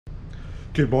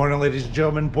Good morning, ladies and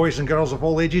gentlemen, boys and girls of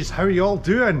all ages. How are you all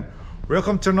doing?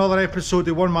 Welcome to another episode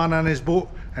of One Man and His Boat,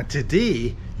 and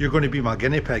today you're going to be my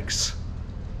guinea pigs.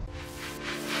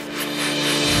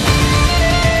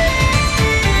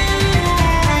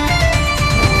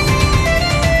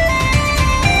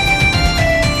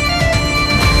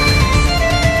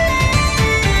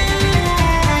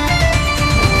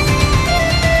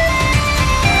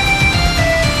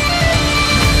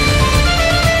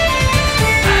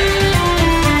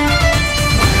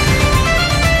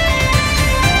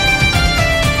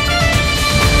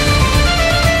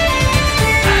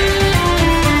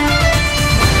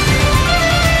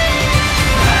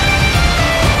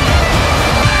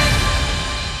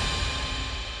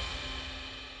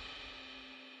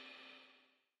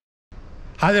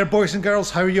 Hi there, boys and girls,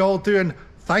 how are you all doing?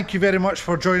 Thank you very much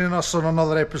for joining us on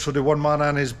another episode of One Man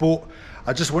and His Boat.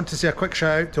 I just want to say a quick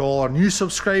shout out to all our new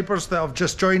subscribers that have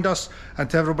just joined us, and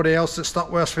to everybody else that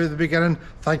stuck with us from the beginning.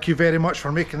 Thank you very much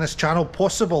for making this channel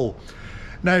possible.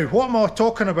 Now, what am I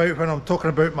talking about when I'm talking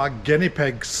about my guinea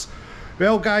pigs?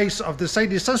 Well guys, I've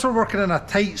decided, since we're working in a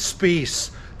tight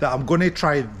space, that I'm going to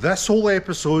try this whole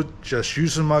episode just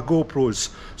using my GoPros.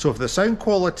 So if the sound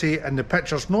quality and the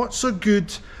picture's not so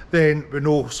good, then we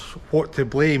know what to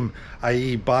blame,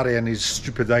 i.e. Barry and his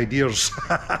stupid ideas.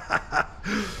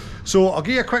 So I'll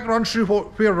give you a quick run through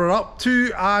where we're up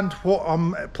to and what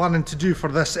I'm planning to do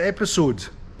for this episode.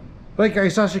 Right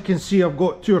guys, as you can see, I've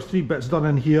got 2 or 3 bits done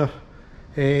in here.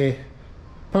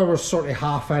 Power's sort of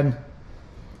half in,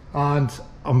 and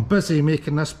I'm busy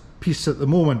making this piece at the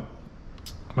moment.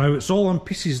 Now it's all in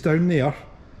pieces down there,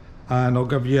 and I'll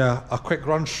give you a quick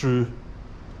run through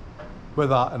with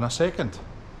that in a second.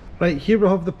 Right, here we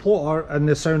have the plotter and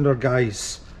the sounder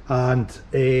guys, and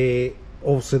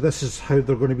obviously this is how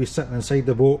they're going to be sitting inside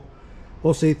the boat.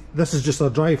 Obviously this is just a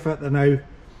dry fit now,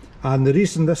 and the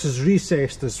reason this is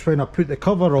recessed is when I put the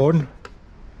cover on,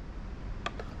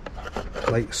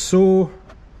 like so,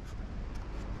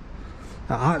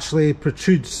 it actually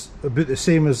protrudes about the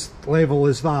same as level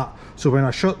as that. So when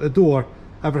I shut the door,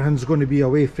 everything's going to be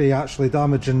away from actually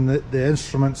damaging the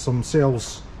instruments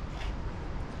themselves.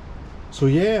 So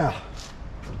yeah,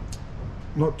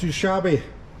 not too shabby.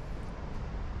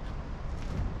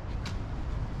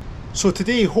 So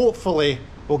today, hopefully,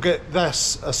 we'll get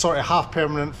this a sort of half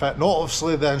permanent fit. Not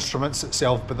obviously the instruments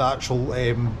itself, but the actual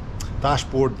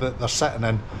dashboard that they're sitting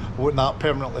in. I want that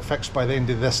permanently fixed by the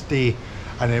end of this day,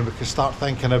 and then we can start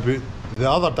thinking about the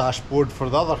other dashboard for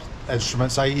the other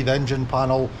instruments, i.e. the engine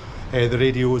panel, the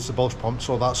radios, the bilge pumps,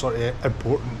 all that sort of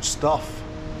important stuff.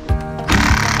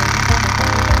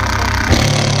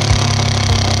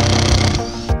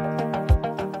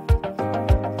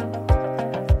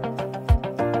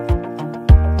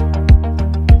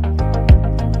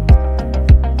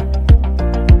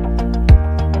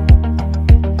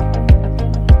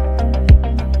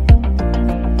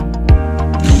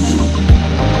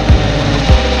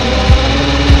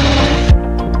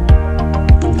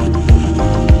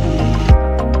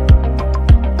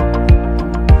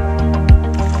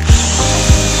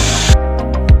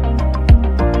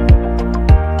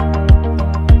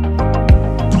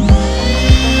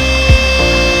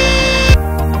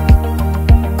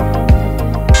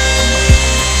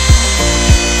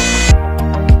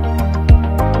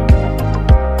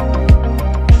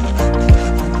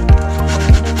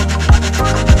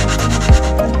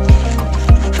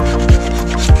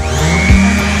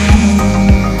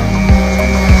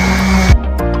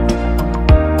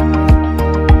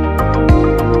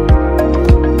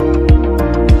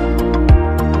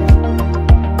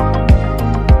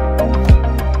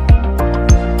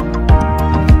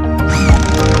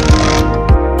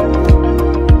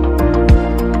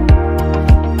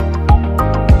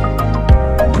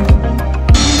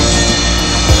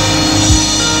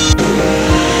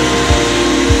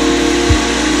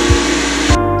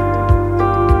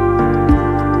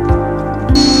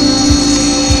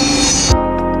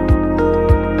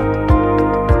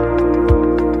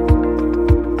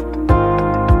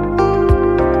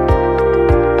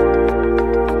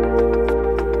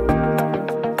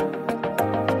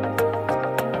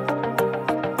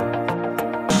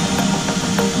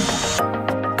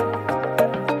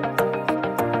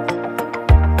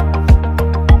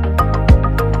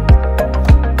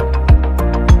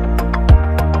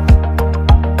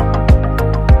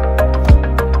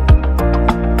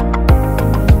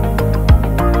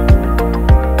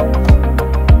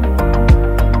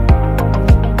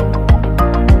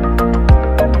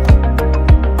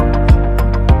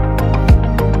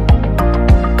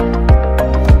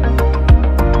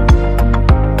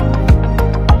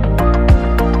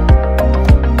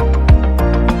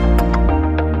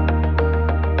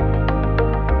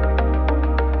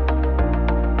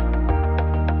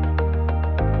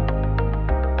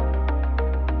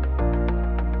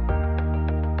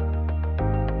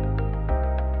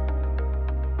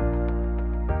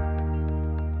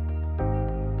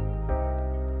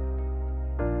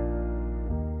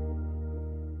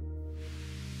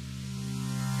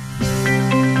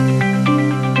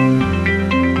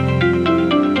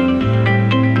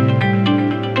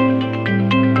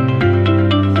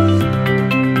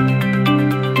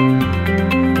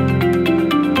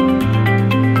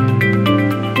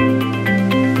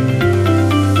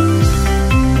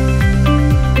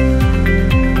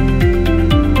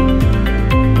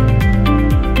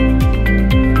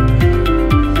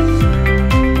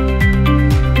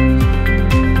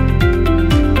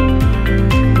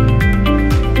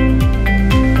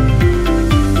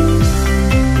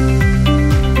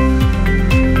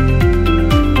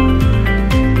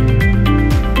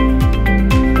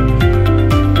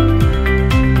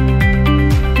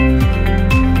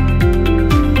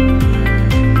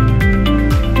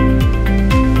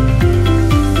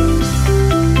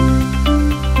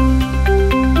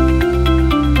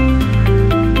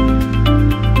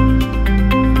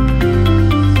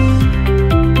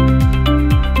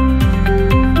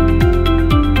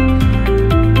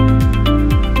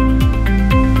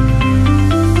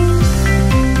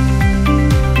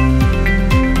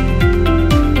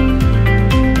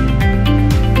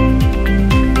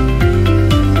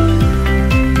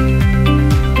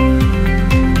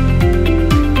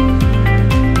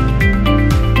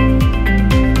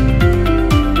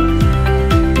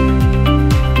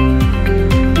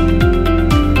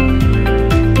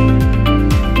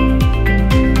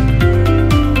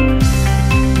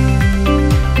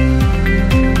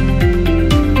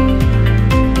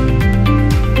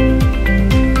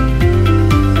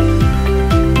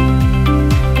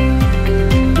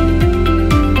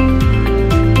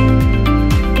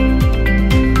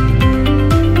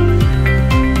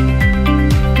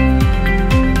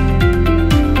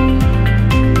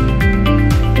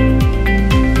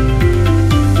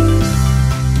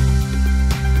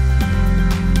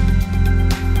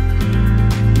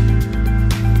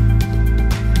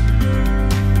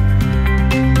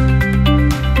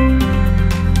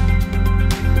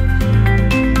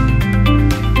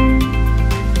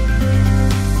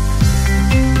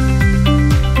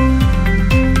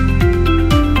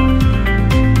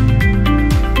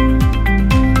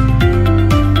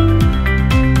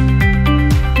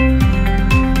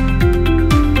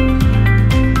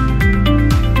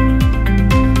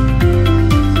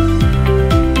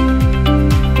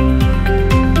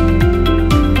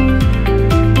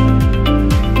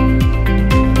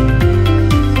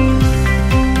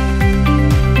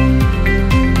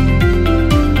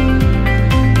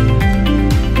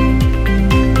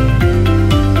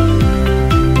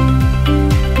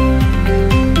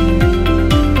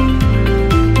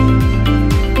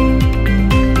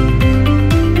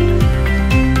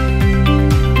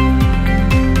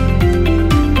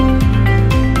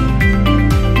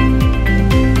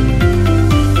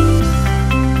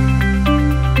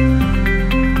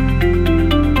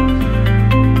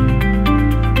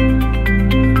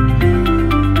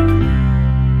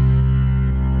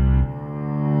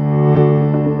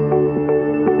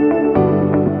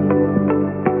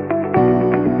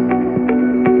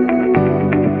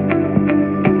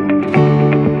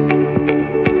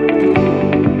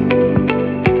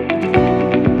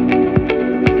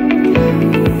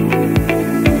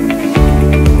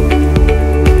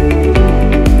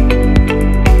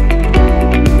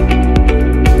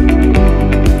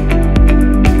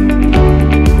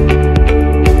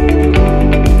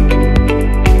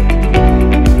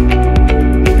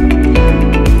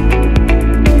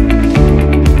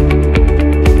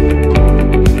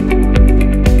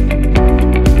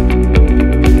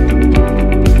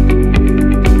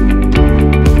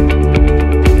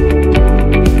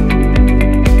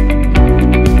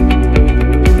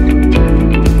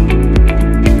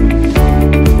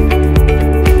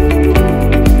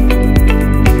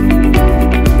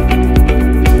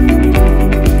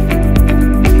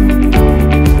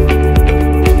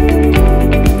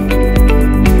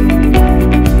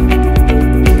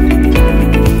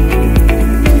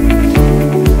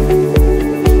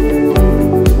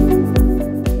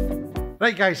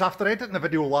 guys, after editing the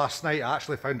video last night, I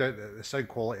actually found out that the sound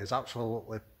quality is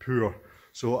absolutely poor.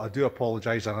 So I do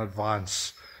apologise in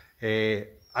advance.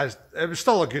 It was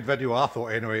still a good video, I thought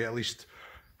anyway, at least.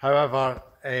 However,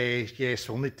 yes,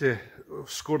 we'll need to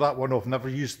score that one off. Never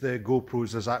used the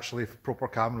GoPros as actually proper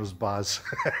cameras, Baz.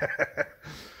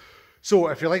 So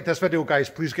if you like this video, guys,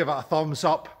 please give it a thumbs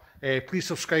up. Please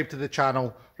subscribe to the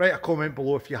channel. Write a comment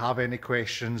below if you have any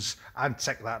questions. And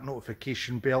tick that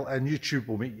notification bell. And YouTube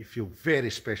will make you feel very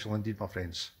special indeed, my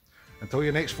friends. Until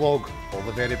your next vlog, all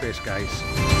the very best,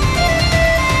 guys.